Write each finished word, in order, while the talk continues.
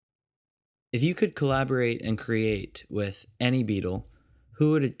If you could collaborate and create with any Beatle,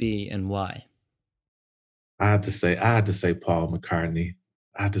 who would it be and why? I had to say Paul McCartney.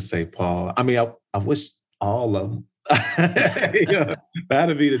 I had to say Paul. I mean, I wish all of them. Yeah,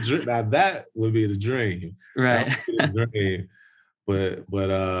 that'd be the dream. Now that would be the dream. That Right. would be the dream.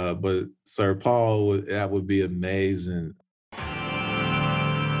 But Sir Paul that would be amazing.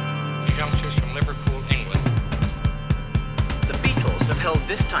 Youngsters from Liverpool, England. The Beatles have held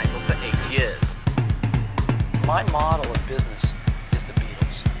this title for 8 years. My model of business is the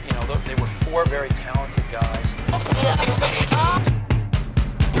Beatles. You know, they were four very talented guys.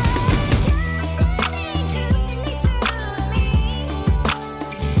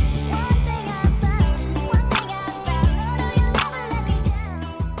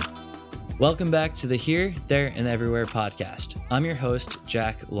 Welcome back to the Here, There, and Everywhere podcast. I'm your host,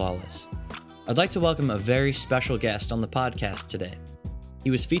 Jack Lawless. I'd like to welcome a very special guest on the podcast today. He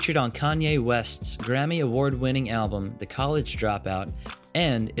was featured on Kanye West's Grammy Award-winning album, The College Dropout,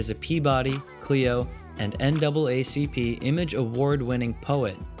 and is a Peabody, Clio, and NAACP Image Award-winning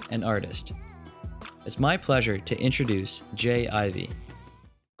poet and artist. It's my pleasure to introduce J. Ivy.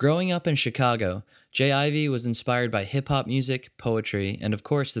 Growing up in Chicago, J. Ivy was inspired by hip-hop music, poetry, and of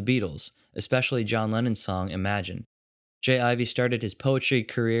course the Beatles, especially John Lennon's song Imagine. J. Ivy started his poetry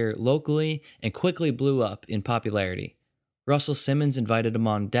career locally and quickly blew up in popularity. Russell Simmons invited him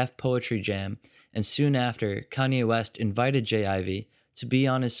on Def Poetry Jam, and soon after, Kanye West invited J. Ivy to be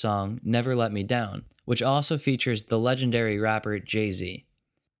on his song Never Let Me Down, which also features the legendary rapper Jay-Z.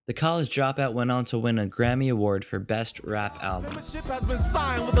 The College Dropout went on to win a Grammy Award for Best Rap Album. Membership has been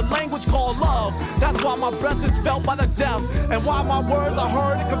signed with a language called love. That's why my breath is felt by the deaf, and why my words are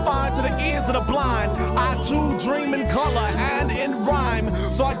heard and confined to the ears of the blind. I too dream in color and in rhyme,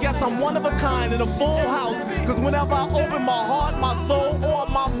 so I guess I'm one of a kind in a full house. Cause whenever I open my heart, my soul, or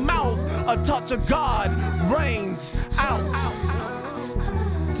my mouth, a touch of God rains out.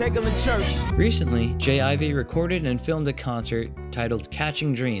 Taking the church. Recently, J. Ivy recorded and filmed a concert titled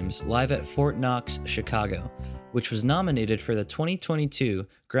Catching Dreams live at Fort Knox, Chicago, which was nominated for the 2022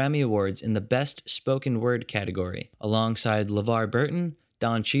 Grammy Awards in the Best Spoken Word category, alongside LeVar Burton,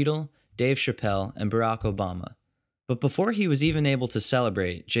 Don Cheadle, Dave Chappelle, and Barack Obama. But before he was even able to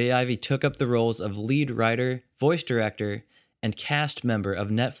celebrate, J. Ivy took up the roles of lead writer, voice director, and cast member of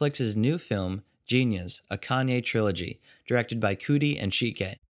Netflix's new film, Genius, a Kanye trilogy, directed by Coodie and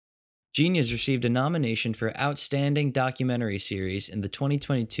Chike. Genius received a nomination for Outstanding Documentary Series in the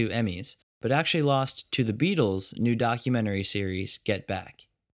 2022 Emmys, but actually lost to the Beatles' new documentary series, Get Back.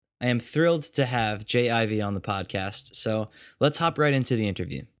 I am thrilled to have J. Ivy on the podcast, so let's hop right into the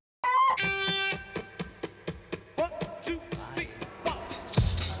interview. One, two, three, four.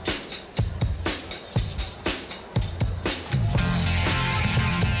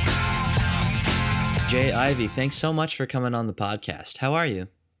 J. Ivy, thanks so much for coming on the podcast. How are you?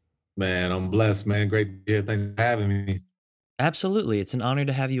 Man, I'm blessed, man. Great to hear. Thanks for having me. Absolutely, it's an honor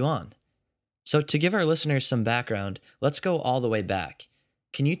to have you on. So, to give our listeners some background, let's go all the way back.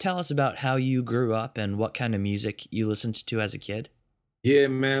 Can you tell us about how you grew up and what kind of music you listened to as a kid? Yeah,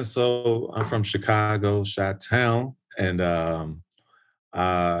 man. So I'm from Chicago, Chi-Town, and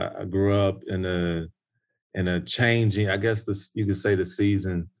I grew up in a changing, I guess this you could say the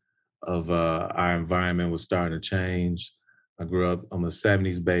season of our environment was starting to change. I grew up, I'm a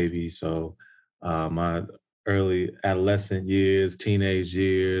 70s baby, so my early adolescent years, teenage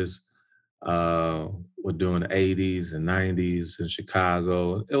years, uh, were during the 80s and 90s in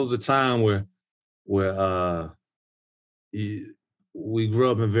Chicago. It was a time where y- we grew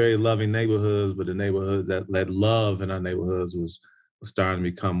up in very loving neighborhoods, but the neighborhood that love in our neighborhoods was starting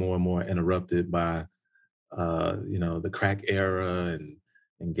to become more and more interrupted by the crack era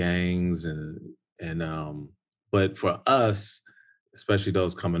and gangs and but for us, especially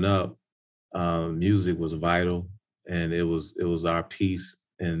those coming up, music was vital, and it was our peace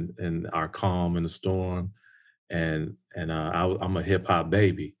and our calm in the storm. I'm a hip hop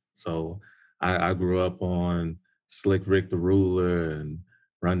baby, so I grew up on Slick Rick the Ruler and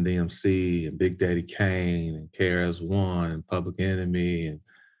Run DMC and Big Daddy Kane and KRS One, Public Enemy and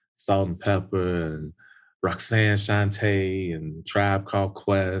Salt and Pepper and Roxanne Shante and Tribe Called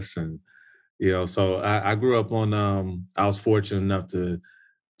Quest. And so I grew up on I was fortunate enough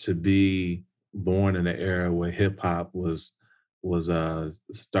to be born in an era where hip hop was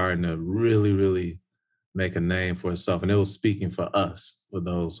starting to really, really make a name for itself. And it was speaking for us, for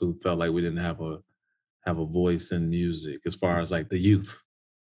those who felt like we didn't have a voice in music, as far as like the youth.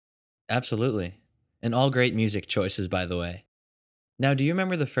 Absolutely. And all great music choices, by the way. Now, do you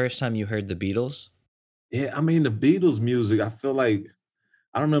remember the first time you heard the Beatles? Yeah, I mean the Beatles music, I feel like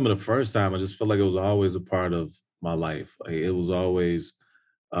I don't remember the first time. I just feel like it was always a part of my life. Like it was always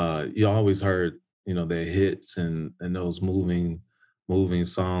you always heard, their hits and those moving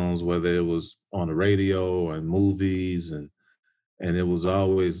songs, whether it was on the radio or in movies, and it was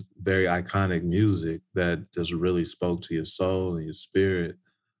always very iconic music that just really spoke to your soul and your spirit.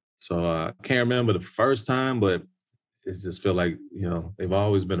 So I can't remember the first time, but it just feel like, they've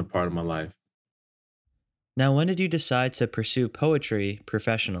always been a part of my life. Now, when did you decide to pursue poetry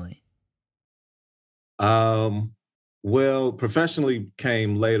professionally? Um, well, professionally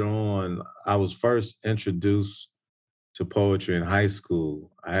came later on. I was first introduced to poetry in high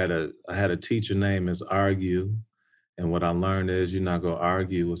school. I had a teacher named Miss Argue, and what I learned is you're not gonna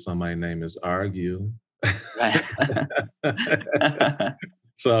argue with somebody named Miss Argue. Right.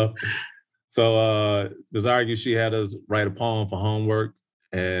 so so Miss Argue, she had us write a poem for homework,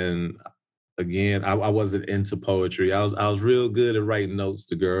 and again, I wasn't into poetry. I was real good at writing notes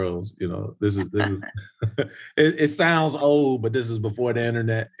to girls. This is it sounds old, but this is before the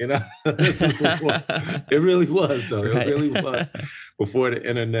internet. This is before, it really was though. It Right. really was before the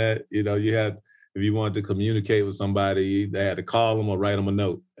internet. You had, if you wanted to communicate with somebody, they had to call them or write them a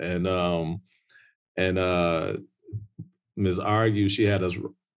note. And Ms. Argue, she had us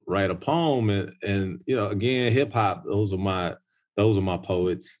write a poem, and again, hip hop. Those are my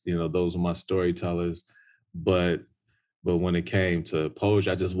poets. Those are my storytellers. But when it came to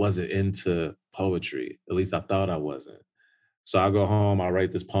poetry, I just wasn't into poetry. At least I thought I wasn't. So I go home, I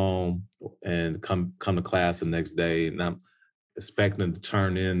write this poem, and come to class the next day, and I'm expecting to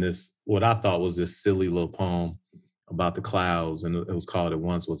turn in this what I thought was this silly little poem about the clouds, and it was called "It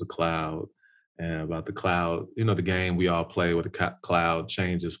Once Was a Cloud," and about the cloud. The game we all play where the cloud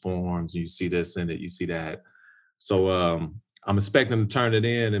changes forms. You see this in it, you see that. So I'm expecting to turn it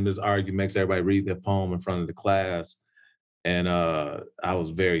in, and Ms. Argue makes everybody read their poem in front of the class. And I was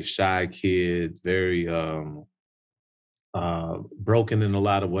very shy kid, very broken in a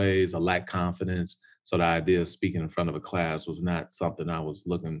lot of ways. I lacked confidence. So the idea of speaking in front of a class was not something I was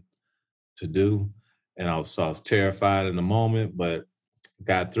looking to do. And I was terrified in the moment, but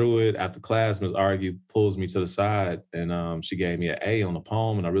got through it. After class, Ms. Argue pulls me to the side, and she gave me an A on the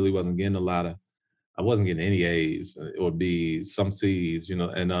poem, and I really wasn't getting I wasn't getting any A's. It would be some C's,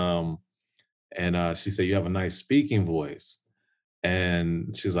 and she said, "You have a nice speaking voice."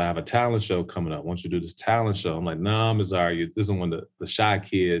 And she's like, "I have a talent show coming up. I want you to do this talent show." I'm like, "No, Ms. Argue." This is when the shy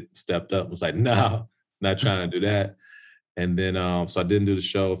kid stepped up and was like, "No, not trying to do that." And then, so I didn't do the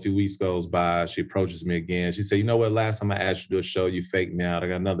show. A few weeks goes by. She approaches me again. She said, "You know what? Last time I asked you to do a show, you faked me out. I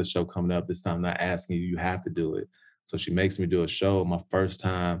got another show coming up. This time I'm not asking you. You have to do it." So she makes me do a show. My first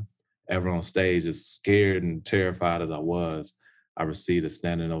time ever on stage, as scared and terrified as I was, I received a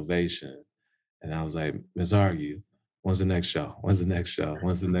standing ovation. And I was like, "Ms. Argue, when's the next show? When's the next show?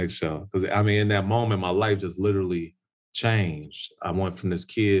 When's the next show?" Because I mean, in that moment, my life just literally changed. I went from this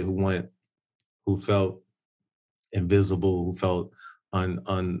kid who felt invisible, who felt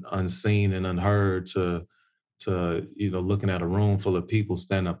unseen and unheard, to looking at a room full of people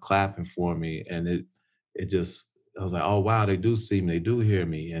standing up clapping for me, and it just, I was like, "Oh wow, they do see me, they do hear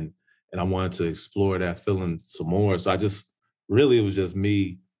me," and I wanted to explore that feeling some more. So I just really, it was just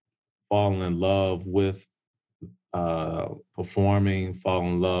me falling in love with performing, fall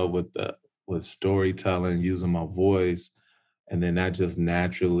in love with storytelling, using my voice, and then that just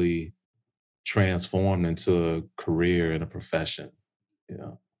naturally transformed into a career and a profession. You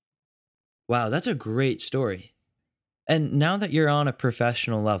know. Wow, that's a great story. And now that you're on a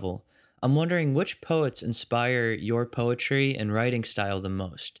professional level, I'm wondering which poets inspire your poetry and writing style the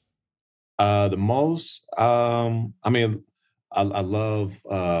most. The most, I mean, I love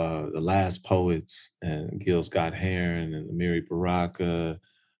the Last Poets and Gil Scott Heron and Amiri Baraka.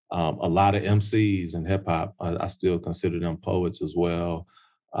 A lot of MCs in hip hop, I still consider them poets as well.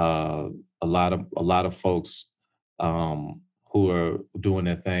 Uh, a lot of folks who are doing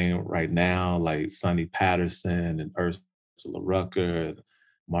their thing right now, like Sonny Patterson and Ursula Rucker, and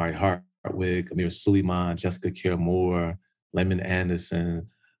Mari Hartwig, Amir Suleiman, Jessica Care Moore, Lemon Anderson.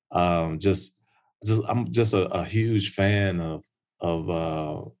 Just I'm just a huge fan of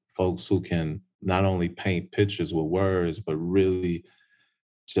folks who can not only paint pictures with words, but really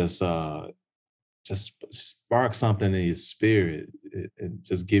just just spark something in your spirit, and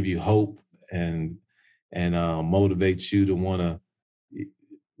just give you hope, and motivate you to want to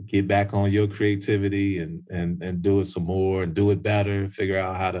get back on your creativity, and do it some more and do it better. Figure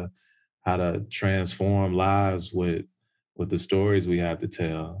out how to transform lives with the stories we have to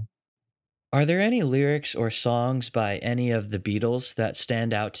tell. Are there any lyrics or songs by any of the Beatles that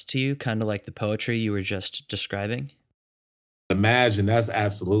stand out to you, kind of like the poetry you were just describing? Imagine, that's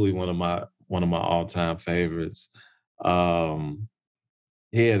absolutely one of my all-time favorites. Yeah,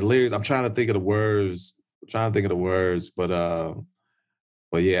 the lyrics, I'm trying to think of the words.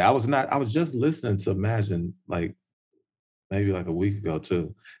 But yeah, I was just listening to Imagine like maybe like a week ago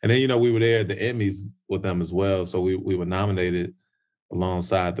too. And then we were there at the Emmys with them as well. So we were nominated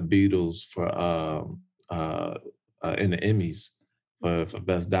alongside the Beatles for in the Emmys for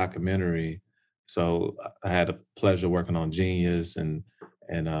best documentary. So I had the pleasure working on Genius, and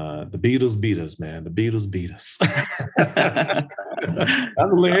the Beatles beat us, man. The Beatles beat us. There's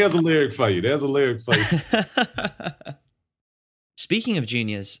a lyric for you. There's a lyric for you. Speaking of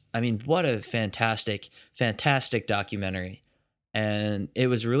Genius, I mean, what a fantastic, fantastic documentary. And it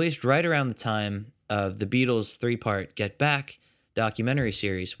was released right around the time of the Beatles' 3-part Get Back documentary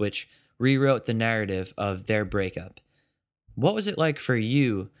series, which rewrote the narrative of their breakup. What was it like for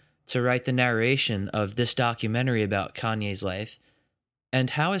you to write the narration of this documentary about Kanye's life?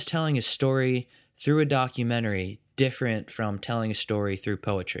 And how is telling a story through a documentary different from telling a story through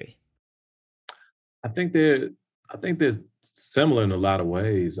poetry? I think they're similar in a lot of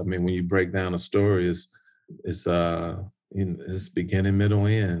ways. I mean, when you break down a story, it's beginning, middle,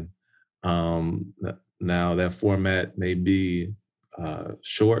 end. Now that format may be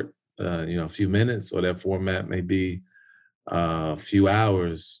short, a few minutes, or that format may be a few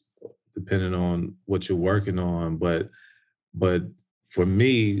hours, depending on what you're working on. But for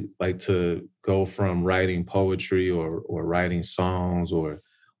me, like, to go from writing poetry or writing songs or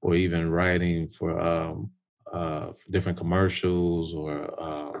even writing for different commercials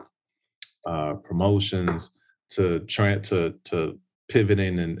or promotions to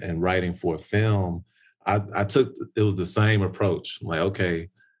pivoting and writing for a film, it was the same approach. Like, okay,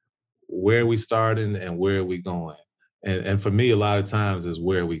 where are we starting and where are we going? And for me, a lot of times is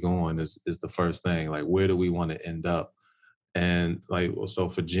where are we going is the first thing. Like, where do we want to end up? And like, so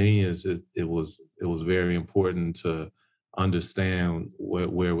for Genius, it was very important to understand where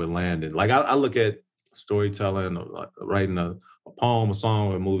we're landing. Like, I look at storytelling, like writing a poem, a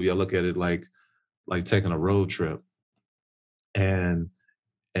song, or a movie. I look at it like taking a road trip. And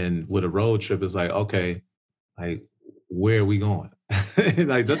with a road trip, it's like, okay, like, where are we going?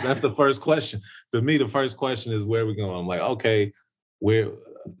 Like, that's the first question. To me, the first question is, where are we going? I'm like, okay,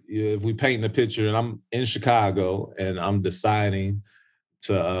 if we paint the picture and I'm in Chicago and I'm deciding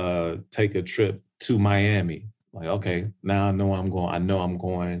to take a trip to Miami, like, okay, now I know I'm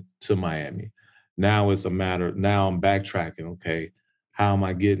going to Miami. Now I'm backtracking. Okay, how am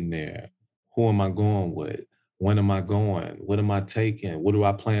I getting there? Who am I going with? When am I going? What am I taking? What do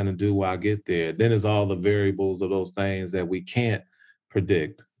I plan to do while I get there? Then there's all the variables of those things that we can't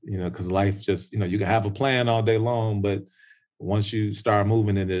predict, because life just, you can have a plan all day long, but once you start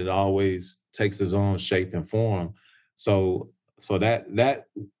moving in it always takes its own shape and form. So that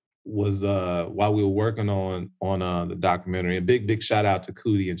was while we were working on the documentary. A big shout out to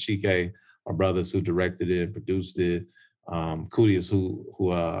Cootie and Chike, our brothers who directed it and produced it. Cootie is who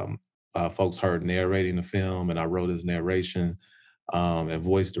folks heard narrating the film, and I wrote his narration and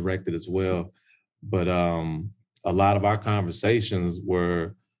voice directed as well. But a lot of our conversations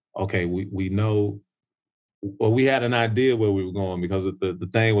were, okay, we know, well, we had an idea where we were going, because the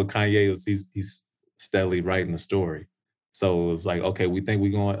thing with Kanye is he's steadily writing the story. So it was like, okay, we're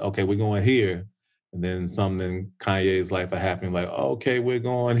going here. And then something in Kanye's life happened, like, okay, we're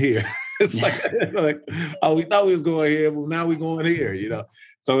going here. It's like, oh, we thought we was going here, but now we're going here,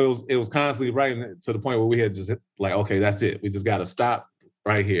 So it was constantly writing to the point where we had just like, okay, that's it. We just got to stop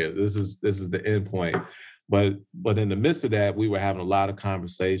right here. This is the end point. But in the midst of that, we were having a lot of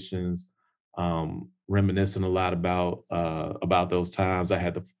conversations, reminiscing a lot about those times.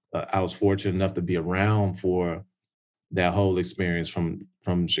 I was fortunate enough to be around for that whole experience from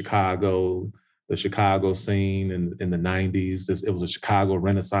Chicago, the Chicago scene in the 90s. It was a Chicago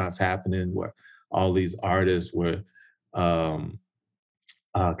Renaissance happening where all these artists were kind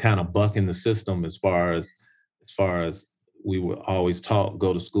of bucking the system as far as we were always taught,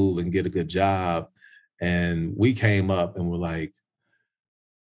 go to school and get a good job. And we came up and were like,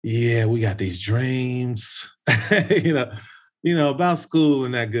 yeah, we got these dreams, about school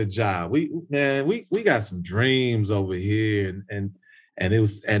and that good job. We got some dreams over here, and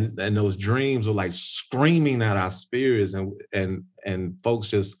those dreams were like screaming at our spirits, and folks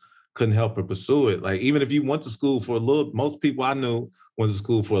just couldn't help but pursue it. Like, even if you went to school for most people I knew went to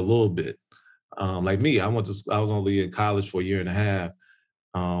school for a little bit. Like me, I was only in college for a year and a half,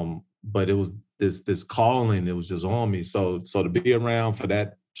 but it was this calling. It was just on me. So to be around for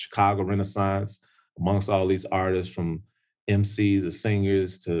that Chicago Renaissance amongst all these artists, from MCs to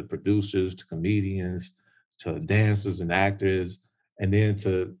singers to producers to comedians dancers and actors, and then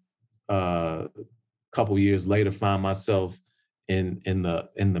to a couple years later find myself in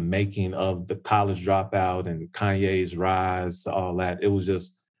the making of The College Dropout and Kanye's rise, all that. It was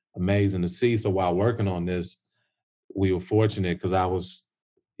just amazing to see. So while working on this, we were fortunate because I was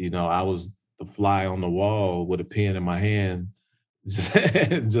the fly on the wall with a pen in my hand.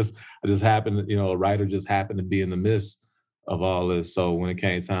 I just happened, a writer just happened to be in the midst of all this. So when it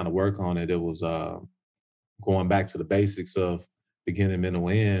came time to work on it, it was going back to the basics of beginning, middle,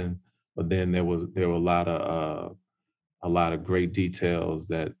 end. But then there were a lot of great details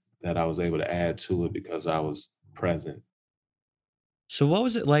that I was able to add to it because I was present. So, what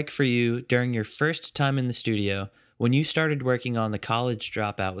was it like for you during your first time in the studio when you started working on The College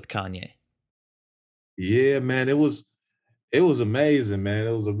Dropout with Kanye? Yeah, man, it was amazing, man.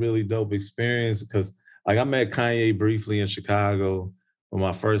 It was a really dope experience because like I met Kanye briefly in Chicago for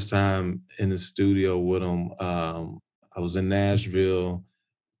my first time in the studio with him. I was in Nashville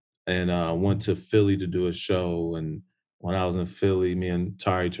and went to Philly to do a show. And when I was in Philly, me and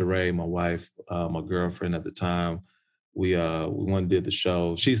Tari Teray, my wife, my girlfriend at the time, we went and did the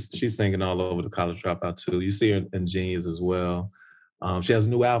show. She's singing all over The College Dropout too. You see her in Genius as well. She has a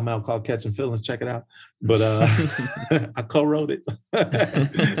new album out called Catching Feelings. Check it out. But I co-wrote it.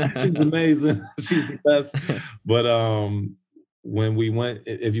 She's amazing. She's the best. But when we went,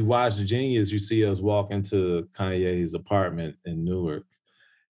 if you watch Genius, you see us walk into Kanye's apartment in Newark,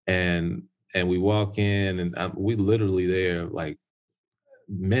 and we walk in, and we literally there like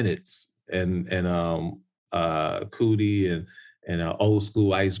minutes, and Cootie and Old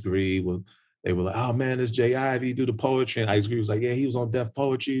School Ice Green they were like, oh man, this Jay Ivy do the poetry. And Ice Green was like, yeah, he was on Def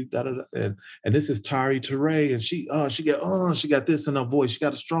Poetry, da da da. And this is Tari Teray, and she got this in her voice. She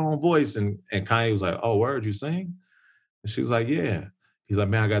got a strong voice. And Kanye was like, oh, word, you sing? And she was like, yeah. He's like,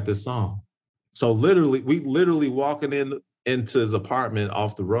 man, I got this song. So we literally walking into his apartment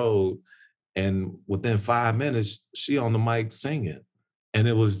off the road, and within 5 minutes, she on the mic singing. And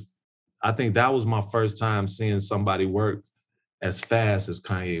I think that was my first time seeing somebody work as fast as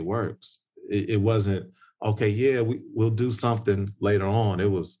Kanye works. It wasn't, okay, yeah, we'll do something later on. It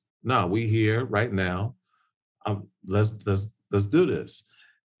was, no, we here right now. Let's do this.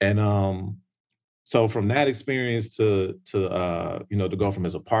 And so from that experience to go from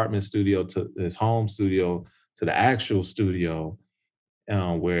his apartment studio to his home studio to the actual studio,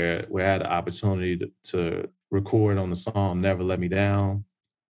 where I had the opportunity to record on the song Never Let Me Down,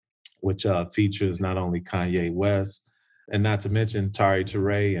 which features not only Kanye West, and not to mention Tari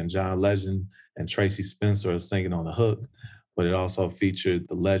Teray and John Legend and Tracy Spencer are singing on the hook, but it also featured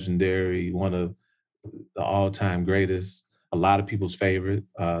the legendary, one of the all-time greatest, a lot of people's favorite,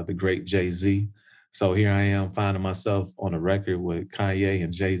 the great Jay-Z. So here I am finding myself on a record with Kanye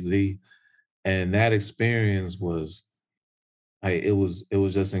and Jay-Z. And that experience was, it was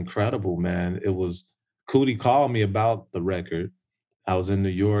just incredible, man. Cootie called me about the record. I was in New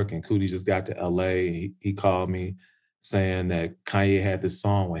York and Cootie just got to LA. He called me saying that Kanye had this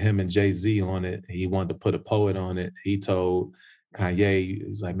song with him and Jay-Z on it. He wanted to put a poet on it. He told Kanye,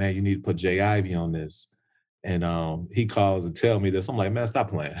 he's like, man, you need to put Jay Ivy on this. And he calls and tell me this. I'm like, man, stop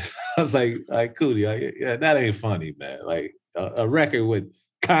playing. I was like Cootie, yeah, that ain't funny, man. Like a record with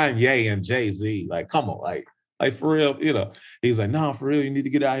Kanye and Jay-Z, like, come on, like for real, He's like, no, for real, you need to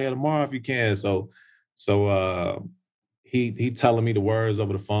get out here tomorrow if you can. So he telling me the words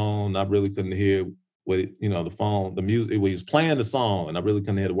over the phone. I really couldn't hear the music, he was playing the song and I really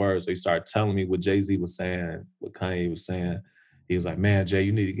couldn't hear the words. So he started telling me what Jay-Z was saying, what Kanye was saying. He was like, man, Jay,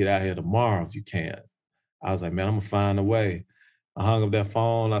 you need to get out here tomorrow if you can. I was like, man, I'm gonna find a way. I hung up that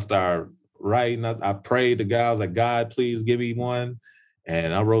phone. I started writing. I prayed to God. I was like, God, please give me one.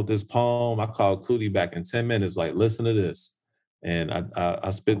 And I wrote this poem. I called Cootie back in 10 minutes, like, listen to this. And I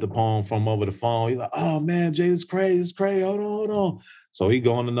spit the poem from over the phone. He's like, oh man, Jay, it's crazy. Hold on. So he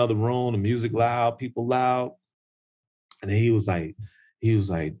go in another room, the music loud, people loud. And then he was like,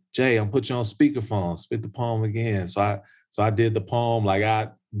 Jay, I'm put you on speakerphone, spit the poem again. So I did the poem like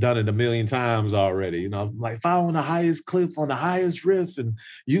I'd done it a million times already. Like if I on the highest cliff, on the highest riff, and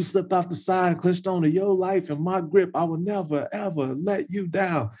you slipped off the side and clinched onto your life and my grip, I will never, ever let you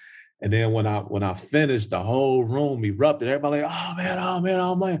down. And then when I finished, the whole room erupted. Everybody like, oh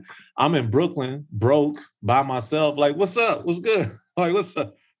man. I'm in Brooklyn, broke, by myself. Like, what's up? What's good? Like, what's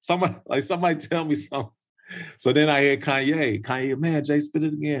up? Somebody tell me something. So then I hear Kanye, man, Jay, spit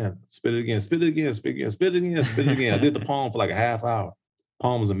it again. I did the poem for like a half hour. The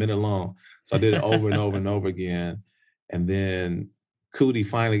poem was a minute long. So I did it over and over and over again. And then Cootie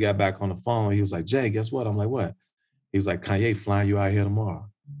finally got back on the phone. He was like, Jay, guess what? I'm like, what? He was like, Kanye flying you out here tomorrow.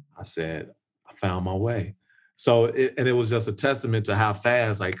 I said, I found my way. and it was just a testament to how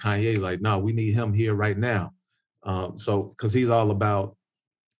fast, like Kanye, like, no, we need him here right now. So, because he's all about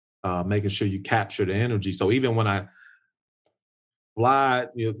making sure you capture the energy. So even when I fly,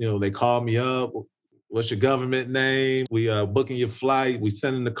 you know, they call me up. What's your government name? We booking your flight. We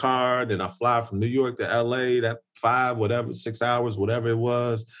sending the car. Then I fly from New York to LA. That 6 hours, whatever it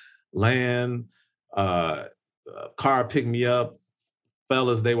was. Land. Car picked me up.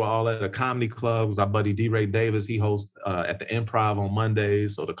 Fellas, they were all at a comedy club. It was our buddy D-Ray Davis. He hosts at the Improv on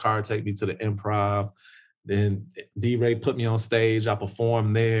Mondays. So the car take me to the Improv. Then D-Ray put me on stage. I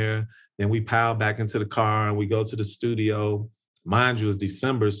performed there. Then we pile back into the car and we go to the studio. Mind you, it's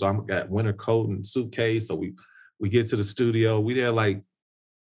December, so I'm got winter coat and suitcase. So we get to the studio. We there like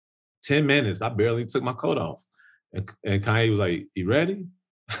 10 minutes. I barely took my coat off. And Kanye was like, "You ready?"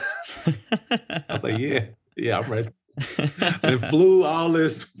 I was like, yeah, I'm ready. And flew all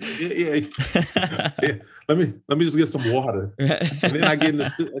this. Yeah. Let me just get some water. And then I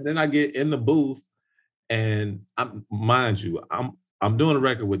get in the booth, and mind you, I'm doing a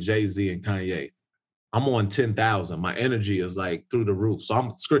record with Jay-Z and Kanye. I'm on 10,000. My energy is like through the roof. So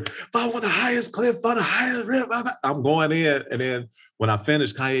I'm screaming, if I want the highest clip, for the highest rip, I'm going in. And then when I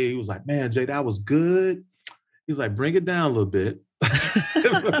finished, Kanye, he was like, "Man, Jay, that was good." He's like, "Bring it down a little bit."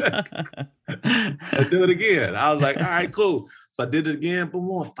 I do it again. I was like, "All right, cool." So I did it again.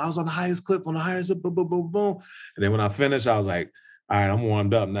 Boom. I was on the highest clip, on the highest, boom, boom, boom, boom. And then when I finished, I was like, "All right, I'm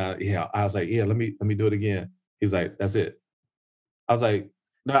warmed up now." Yeah. I was like, "Yeah, let me do it again." He's like, "That's it." I was like,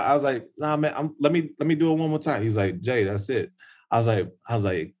 "Nah, man, let me do it one more time." He's like, "Jay, that's it." I was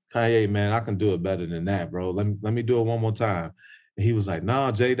like, "Kanye, man, I can do it better than that, bro. Let me do it one more time." And he was like,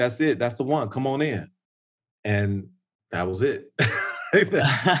 "No, Jay, that's it. That's the one. Come on in." And that was it.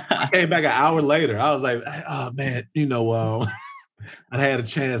 I came back an hour later. I was like, "Oh man, you know, I had a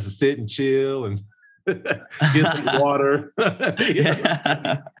chance to sit and chill and get some water." Let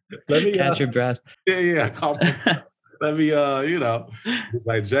me catch your breath. Yeah. Let me, he's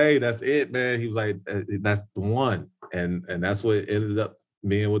like, "Jay, that's it, man." He was like, "That's the one." And that's what ended up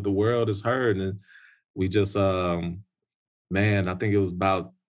being what the world has heard. And we just, man, I think it was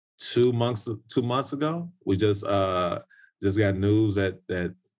about 2 months ago, we just got news that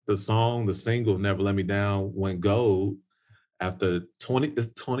the single "Never Let Me Down" went gold after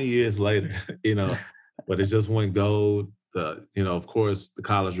 20 years later, but it just went gold. Of course, The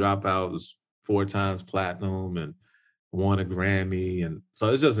College Dropout was 4 times platinum and won a Grammy. And so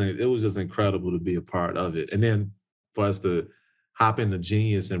it was just incredible to be a part of it. And then for us to hop into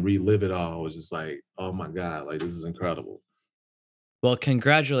Genius and relive it all was just like, oh my God, like this is incredible. Well,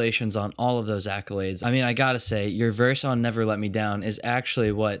 congratulations on all of those accolades. I mean, I gotta say, your verse on Never Let Me Down is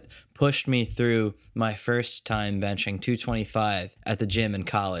actually what pushed me through my first time benching 225 at the gym in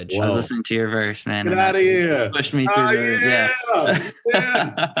college. Whoa. I was listening to your verse, man. Get out of here. Pushed me through yeah.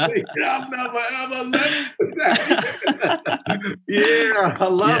 I'll never ever let Yeah, I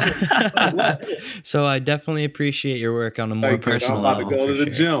love it. So I definitely appreciate your work on a more personal level. I'm about to go to the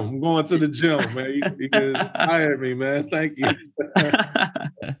gym. I'm going to the gym, man. You can hire me, man. Thank you.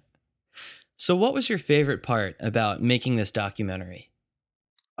 So what was your favorite part about making this documentary?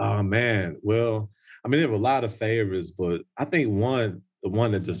 Oh man, well, I mean, there were a lot of favorites, but I think the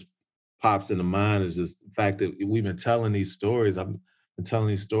one that just pops into mind is just the fact that we've been telling these stories. I've been telling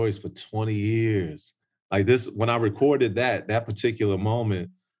these stories for 20 years. Like this, when I recorded that particular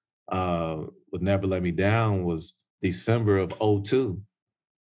moment with Never Let Me Down was December of 2002.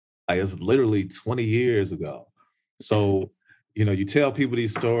 Like it's literally 20 years ago. So, you tell people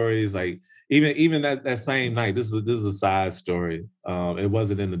these stories, like even that same night, this is a side story. It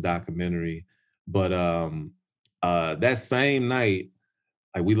wasn't in the documentary, but that same night,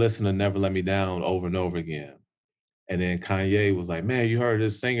 like we listened to Never Let Me Down over and over again. And then Kanye was like, "Man, you heard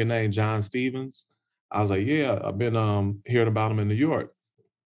this singer named John Stevens?" I was like, "Yeah, I've been hearing about him in New York."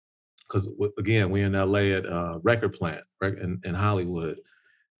 Because again, we're in LA at Record Plant in Hollywood.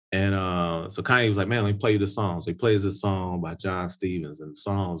 And so Kanye was like, "Man, let me play you this song." So he plays this song by John Stevens, and the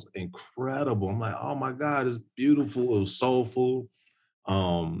song's incredible. I'm like, "Oh my God, it's beautiful. It was soulful."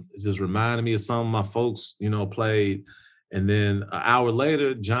 It just reminded me of some of my folks, played. And then an hour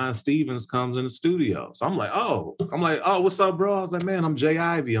later, John Stevens comes in the studio. So I'm like, "Oh, what's up, bro?" I was like, "Man, I'm Jay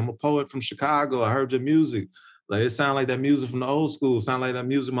Ivy. I'm a poet from Chicago. I heard your music. Like, it sounded like that music from the old school. It sounded like that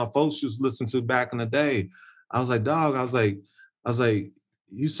music my folks used to listen to back in the day." I was like, "Dog," I was like,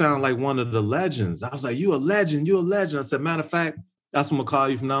 "You sound like one of the legends." I was like, "You a legend. I said, "Matter of fact, that's what I'm gonna call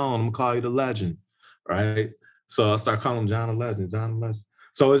you from now on. I'm gonna call you the legend." Right? So I start calling him John the Legend.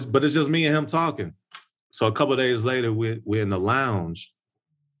 So it's just me and him talking. So a couple of days later, we're in the lounge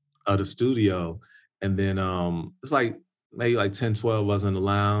of the studio, And then it's like maybe like 10, 12 was in the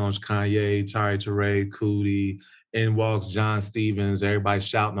lounge. Kanye, Tari Teray, Cootie. In walks John Stevens. Everybody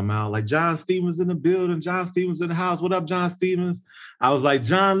shouting them out like, John Stevens in the building. John Stevens in the house. What up, John Stevens? I was like,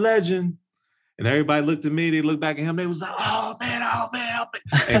 John Legend. And everybody looked at me. They looked back at him. They was like, oh man, oh man, oh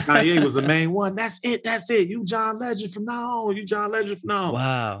man. And Kanye was the main one. That's it. You John Legend from now on. You John Legend from now on.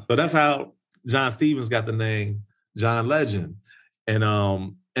 Wow. So that's how John Stevens got the name John Legend. And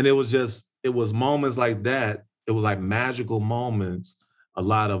it was moments like that. It was like magical moments. A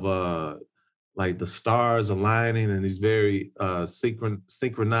lot of like the stars aligning and these very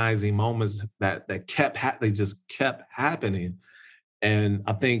synchronizing moments that they just kept happening. And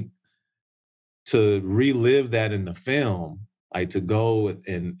I think to relive that in the film, like to go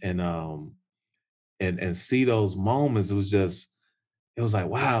and see those moments, it was like,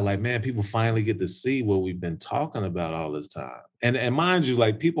 wow, like, man, people finally get to see what we've been talking about all this time. And mind you,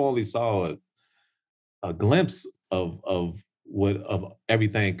 like, people only saw a glimpse of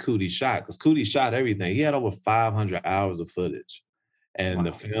everything Cootie shot, because Cootie shot everything. He had over 500 hours of footage. And wow.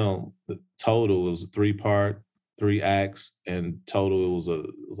 The film, the total was a 3-part, 3 acts, and total it was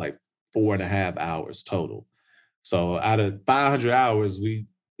like 4.5 hours total. So out of 500 hours, we,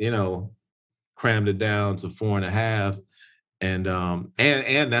 crammed it down to 4.5. And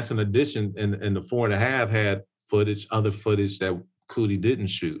that's an addition. And the 4.5 had other footage that Cootie didn't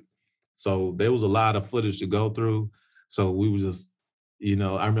shoot. So there was a lot of footage to go through. So we were just,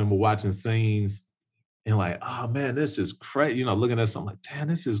 I remember watching scenes and like, oh man, this is crazy. Looking at something like, damn,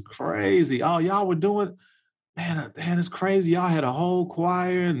 this is crazy. Oh, y'all were doing, man, it's crazy. Y'all had a whole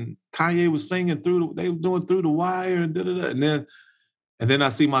choir and Kanye was singing they were doing Through the Wire and da-da-da. And then I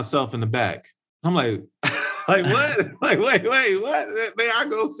see myself in the back. I'm like, like what? Like, wait, what? There I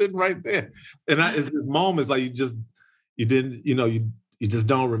go sitting right there. And it's these moments like you just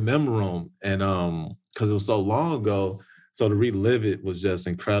don't remember them. And because it was so long ago. So to relive it was just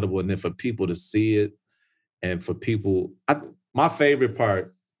incredible. And then for people to see it and for people, my favorite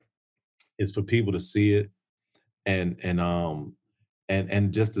part is for people to see it and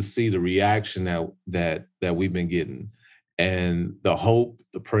just to see the reaction that we've been getting. And the hope,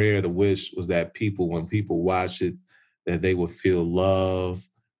 the prayer, the wish was that when people watch it, that they would feel love,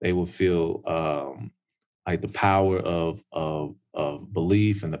 they would feel like the power of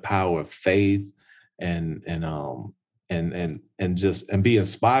belief and the power of faith, and be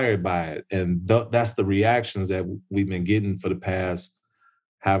inspired by it. And that's the reactions that we've been getting for the past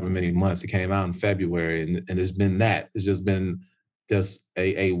however many months. It came out in February, and it's been that. It's just been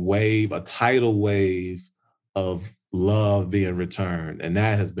a wave, a tidal wave of love being returned. And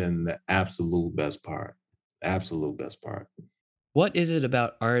that has been the absolute best part. Absolute best part. What is it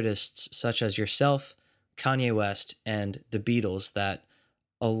about artists such as yourself, Kanye West, and the Beatles that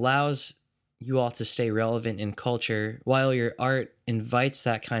allows you all to stay relevant in culture while your art invites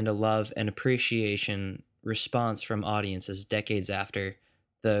that kind of love and appreciation response from audiences decades after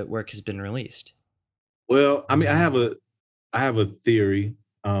the work has been released? Well, I mean, I have a theory.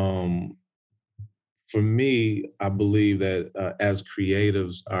 For me, I believe that as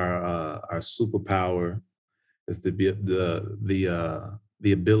creatives, our superpower is the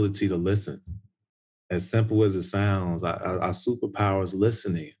ability to listen. As simple as it sounds, our superpower is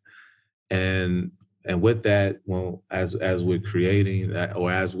listening, and with that, well, as we're creating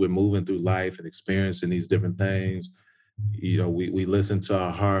or as we're moving through life and experiencing these different things, we listen to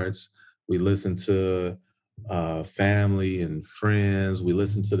our hearts, we listen to family and friends, we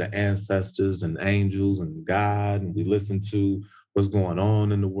listen to the ancestors and angels and God, and we listen to what's going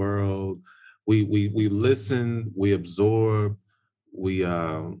on in the world. We listen, we absorb,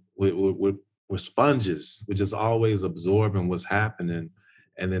 we're sponges. We're just always absorbing what's happening.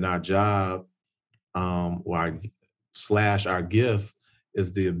 And then our job, or our gift,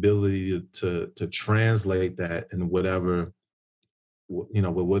 is the ability to translate that in whatever, with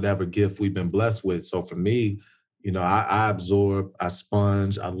whatever gift we've been blessed with. So for me, I absorb, I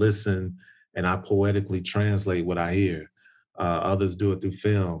sponge, I listen, and I poetically translate what I hear. Others do it through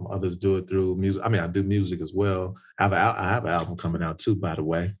film. Others do it through music. I mean, I do music as well. I have an album coming out too, by the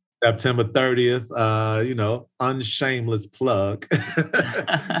way. September 30th, unshameless plug.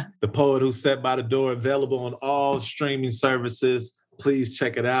 The Poet Who Sat by the Door, available on all streaming services. Please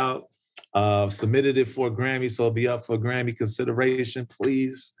check it out. Submitted it for a Grammy, so it'll be up for Grammy consideration.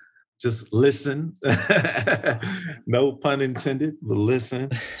 Please just listen. No pun intended, but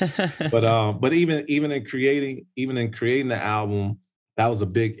listen. But even in creating the album, that was a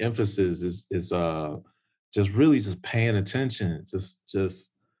big emphasis. Is just really just paying attention.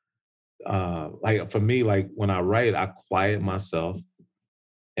 Just like for me, like when I write, I quiet myself.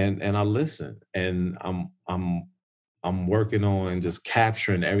 and I listen, and I'm working on just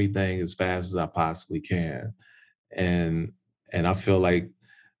capturing everything as fast as I possibly can, and I feel like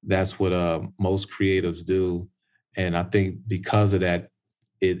that's what most creatives do, and I think because of that,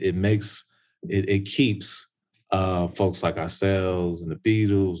 it makes it keeps folks like ourselves and the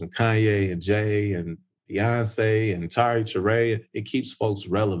Beatles and Kanye and Jay and Beyonce and Tari Teray, it keeps folks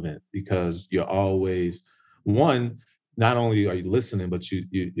relevant because you're always one. Not only are you listening, but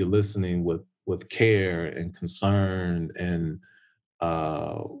you're listening with care and concern and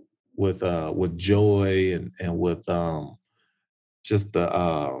uh, with joy and with just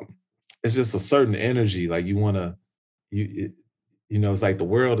the it's just a certain energy. Like you want to you it's like the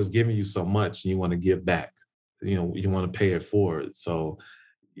world is giving you so much and you want to give back. You want to pay it forward. So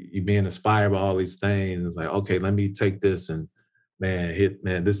you being inspired by all these things. It's like, okay, let me take this and man,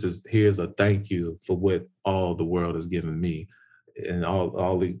 here's a thank you for what all the world has given me and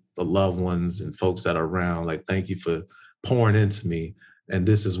all the loved ones and folks that are around. Like, thank you for pouring into me. And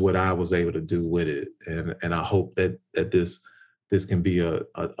this is what I was able to do with it. And I hope that this can be a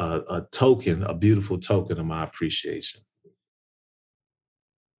token, a beautiful token of my appreciation.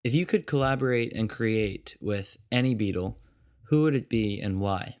 If you could collaborate and create with any Beatle, who would it be and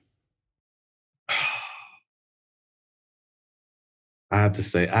why? I had to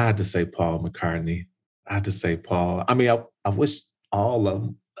say Paul McCartney. I had to say Paul. I mean, I wish all of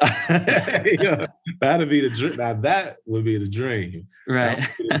them. Yeah, that'd be the dream. Now that would be the dream. That Right.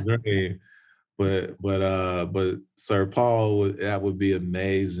 would be the dream. But Sir Paul that would be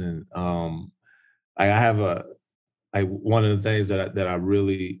amazing. I have one of the things that I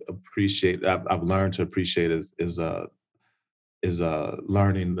really appreciate. I've learned to appreciate is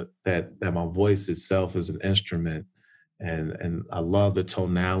learning that my voice itself is an instrument, and I love the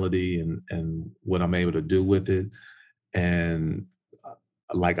tonality and what I'm able to do with it, and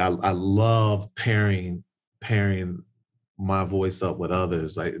like I love pairing my voice up with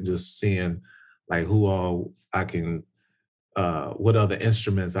others, like just seeing like who all I can what other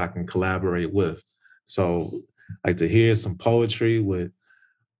instruments I can collaborate with. So like to hear some poetry with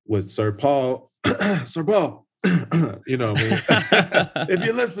Sir Paul, Sir Paul, you know what I mean? If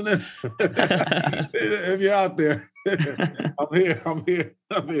you're listening, if you're out there, I'm here, I'm here,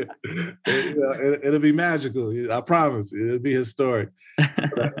 I'm here. It'll be magical. I promise. It'll be historic.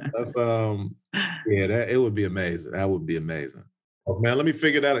 That's yeah, it would be amazing. That would be amazing. Oh, man, let me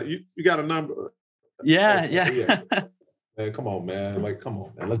figure that out. You got a number? Yeah, Yeah. yeah. Man, come on, man. Like, come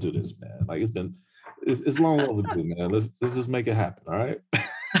on, man. Let's do this, man. Like, it's long overdue, man. Let's just make it happen. All right.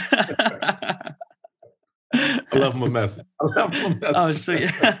 I love my message. I love my message. Oh, so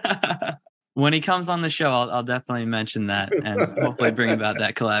yeah. When he comes on the show, I'll definitely mention that and hopefully bring about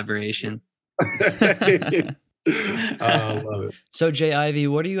that collaboration. I love it. So Jay Ivy,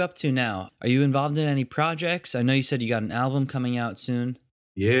 what are you up to now? Are you involved in any projects? I know you said you got an album coming out soon.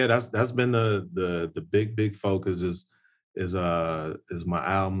 Yeah, that's been the big focus is my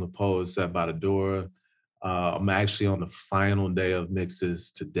album, The Poet Set by the Door. I'm actually on the final day of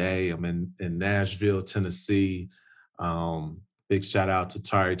mixes today. I'm in Nashville, Tennessee. Big shout out to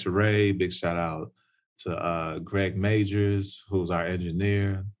Tari Teray. Big shout out to Greg Majors, who's our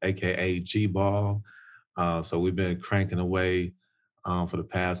engineer, aka G-Ball. So we've been cranking away for the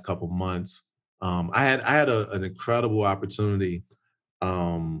past couple months. I had an incredible opportunity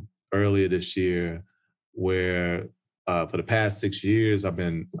earlier this year where for the past 6 years I've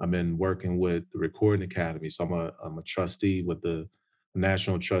been working with the Recording Academy. So I'm a trustee with the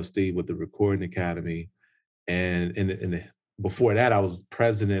national trustee with the Recording Academy, and before that I was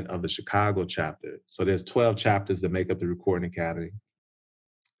president of the Chicago chapter. So there's 12 chapters that make up the Recording Academy.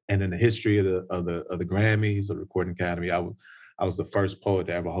 And in the history of the Grammys, the Recording Academy, I was the first poet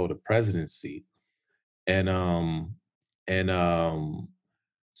to ever hold a president's seat. And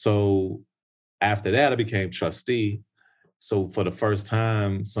so after that, I became trustee. So for the first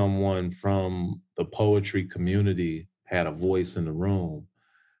time, someone from the poetry community had a voice in the room.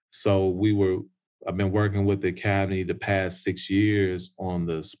 So I've been working with the Academy the past 6 years on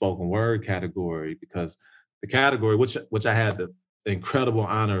the spoken word category, because the category, which I had the incredible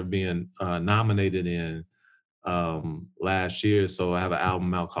honor of being nominated in last year. So I have an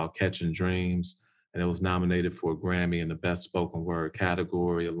album out called Catching Dreams, and it was nominated for a Grammy in the Best Spoken Word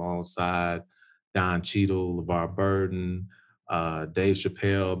category alongside Don Cheadle, LeVar Burton, Dave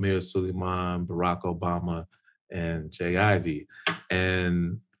Chappelle, Mir Suleiman, Barack Obama, and Jay Ivy.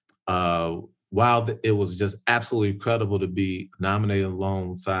 And while it was just absolutely incredible to be nominated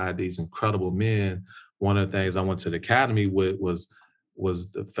alongside these incredible men, one of the things I went to the Academy with was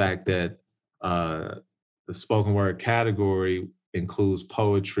the fact that the spoken word category includes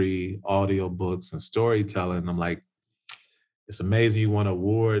poetry, audiobooks, and storytelling. I'm like, it's amazing you want to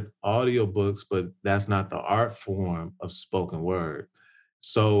award audiobooks, but that's not the art form of spoken word.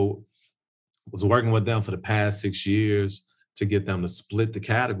 So I was working with them for the past 6 years to get them to split the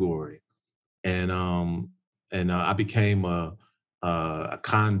category. And I became a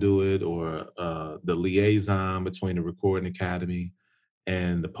conduit or the liaison between the Recording Academy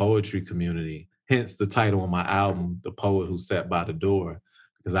and the poetry community. Hence the title of my album, The Poet Who Sat by the Door,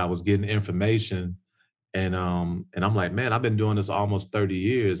 because I was getting information and I'm like, man, I've been doing this almost 30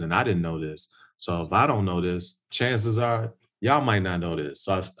 years and I didn't know this. So if I don't know this, chances are y'all might not know this.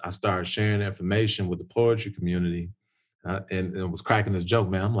 So I started sharing information with the poetry community. And it was cracking this joke,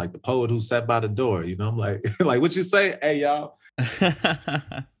 man. I'm like the poet who sat by the door, you know. I'm like, like what you say, hey y'all.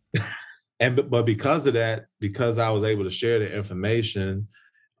 But because of that, because I was able to share the information,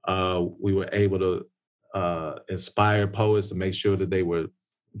 we were able to inspire poets to make sure that they were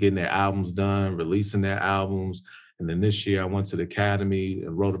getting their albums done, releasing their albums. And then this year I went to the Academy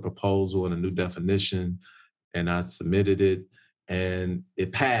and wrote a proposal and a new definition, and I submitted it, and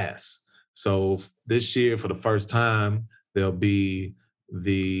it passed. So this year, for the first time, there'll be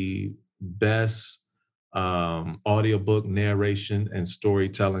the best audiobook narration and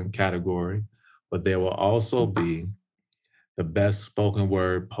storytelling category, but there will also be the best spoken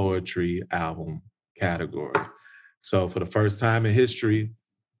word poetry album category. So for the first time in history,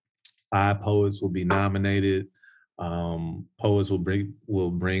 5 poets will be nominated. Poets will bring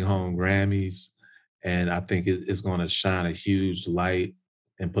home Grammys, and I think it's going to shine a huge light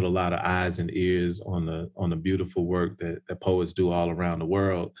and put a lot of eyes and ears on the beautiful work that poets do all around the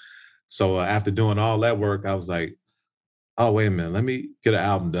world. So after doing all that work, I was like, oh, wait a minute, let me get an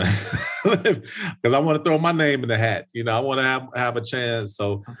album done. Because I want to throw my name in the hat. You know, I want to have a chance.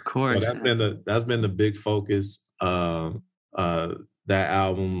 So of course, that's been the big focus. That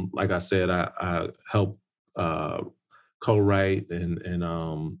album, like I said, I helped co-write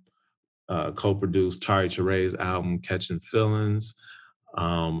and co-produce Tari Chare's album, Catching Feelings.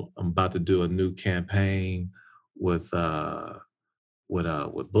 I'm about to do a new campaign with Bullet.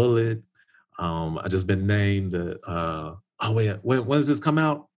 I just been named when does this come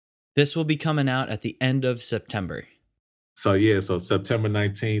out? This will be coming out at the end of September. So September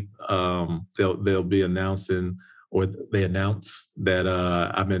 19th, they'll be announcing, or they announced that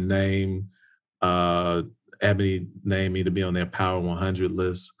I've been named, Ebony named me to be on their Power 100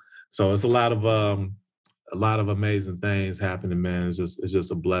 list. So it's a lot of amazing things happening, man. It's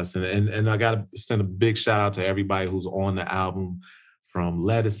just a blessing. And I got to send a big shout out to everybody who's on the album, from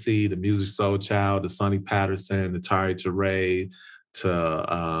Lettucey, the Music Soul Child, to Sonny Patterson, to Tari Chare,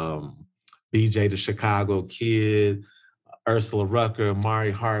 to BJ the Chicago Kid, Ursula Rucker,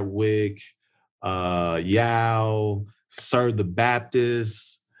 Mari Hartwig, Yao, Sir the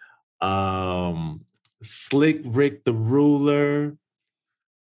Baptist, Slick Rick the Ruler,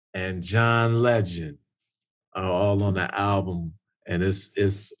 and John Legend are all on the album, and it's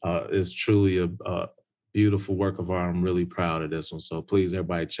truly a beautiful work of art. I'm really proud of this one, so please,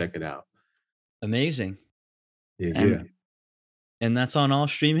 everybody, check it out. Amazing. Yeah. And that's on all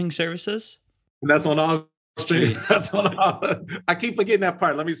streaming services? And that's on all streaming. That's on all. I keep forgetting that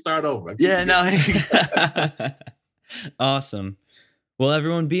part. Let me start over. Awesome. Well,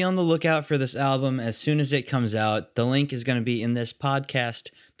 everyone, be on the lookout for this album as soon as it comes out. The link is going to be in this podcast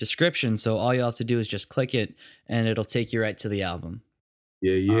description, so all you have to do is just click it, and it'll take you right to the album.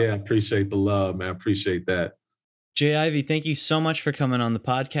 Yeah. I appreciate the love, man. I appreciate that. J. Ivy, thank you so much for coming on the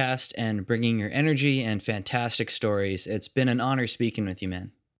podcast and bringing your energy and fantastic stories. It's been an honor speaking with you,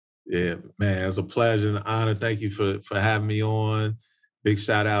 man. Yeah, man, it's a pleasure and an honor. Thank you for having me on. Big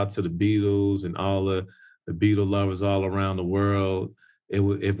shout out to the Beatles and all the Beatle lovers all around the world.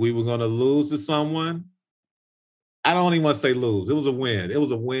 If we were going to lose to someone, I don't even want to say lose. It was a win. It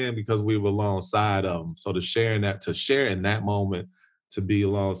was a win because we were alongside of them. So to share in that moment, to be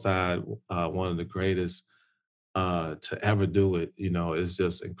alongside one of the greatest to ever do it, you know, is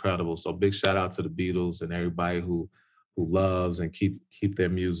just incredible. So big shout out to the Beatles and everybody who loves and keep their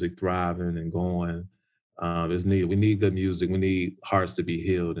music thriving and going. It's needed. We need good music. We need hearts to be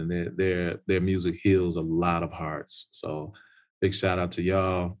healed, and their music heals a lot of hearts. So big shout out to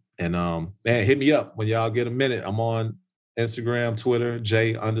y'all. And man, hit me up when y'all get a minute. I'm on Instagram, Twitter,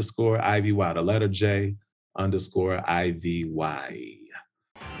 J_IVY, the letter J_IVY.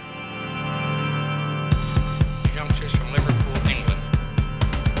 Youngsters from Liverpool, England.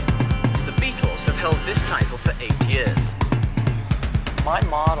 The Beatles have held this title for 8 years. My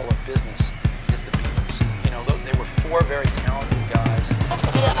model of business is the Beatles. You know, they were 4 very talented guys.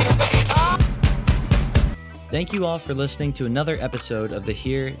 Thank you all for listening to another episode of the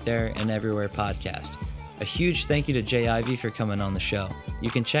Here, There, and Everywhere podcast. A huge thank you to Jay Ivey for coming on the show. You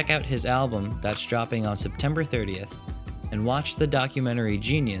can check out his album that's dropping on September 30th and watch the documentary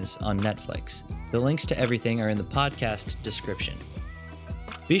Genius on Netflix. The links to everything are in the podcast description.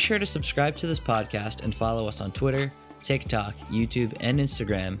 Be sure to subscribe to this podcast and follow us on Twitter, TikTok, YouTube, and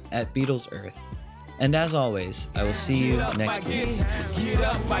Instagram at Beatles Earth. And as always, I will see you next week. Get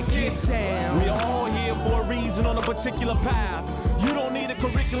up, I get down. We all here for a reason on a particular path. You don't need a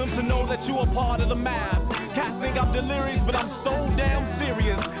curriculum to know that you are part of the math. Cats think I'm delirious, but I'm so damn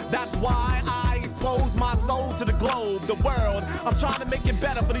serious. That's why I expose my soul to the globe, the world. I'm trying to make it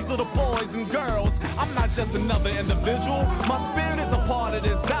better for these little boys and girls. I'm not just another individual. My spirit is a part of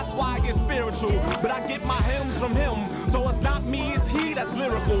this. That's why I get spiritual. But I get my hymns from him. So it's not me, it's he that's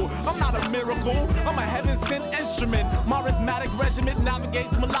lyrical. I'm not a miracle. I'm a heaven-sent instrument. My rhythmic regiment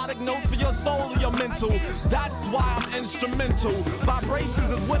navigates melodic notes for your soul and your mental. That's why I'm instrumental.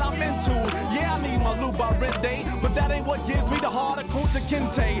 Vibrations is what I'm into. Yeah, I need my Luba Rende, but that ain't what gives me the heart of Kunta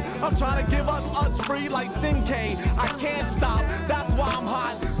Kinte. I'm trying to give us free like Sinke. I can't stop, that's why I'm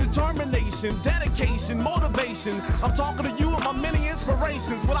hot. Determination, dedication, motivation. I'm talking to you and my many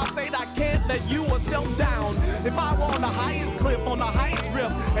inspirations. When I say that I can't let you or self down. If I were on the highest cliff, on the highest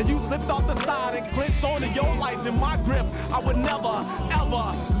rift, and you slipped off the side and clinched onto your life in my grip, I would never,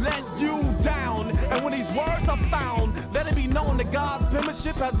 ever let you down. And when these words are found, let it be known that God's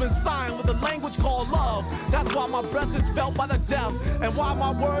penmanship has been signed with a language called love. That's why my breath is felt by the deaf, and why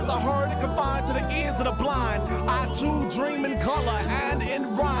my words are heard and confined to the ears of the blind. I too dream in color and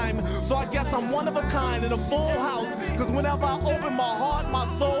in rhyme, so I guess I'm one of a kind in a full house. Cause whenever I open my heart, my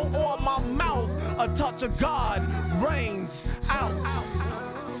soul, or my mouth, a touch of God rains out.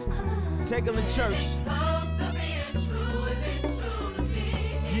 Take them to church.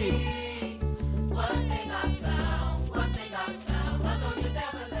 Yeah.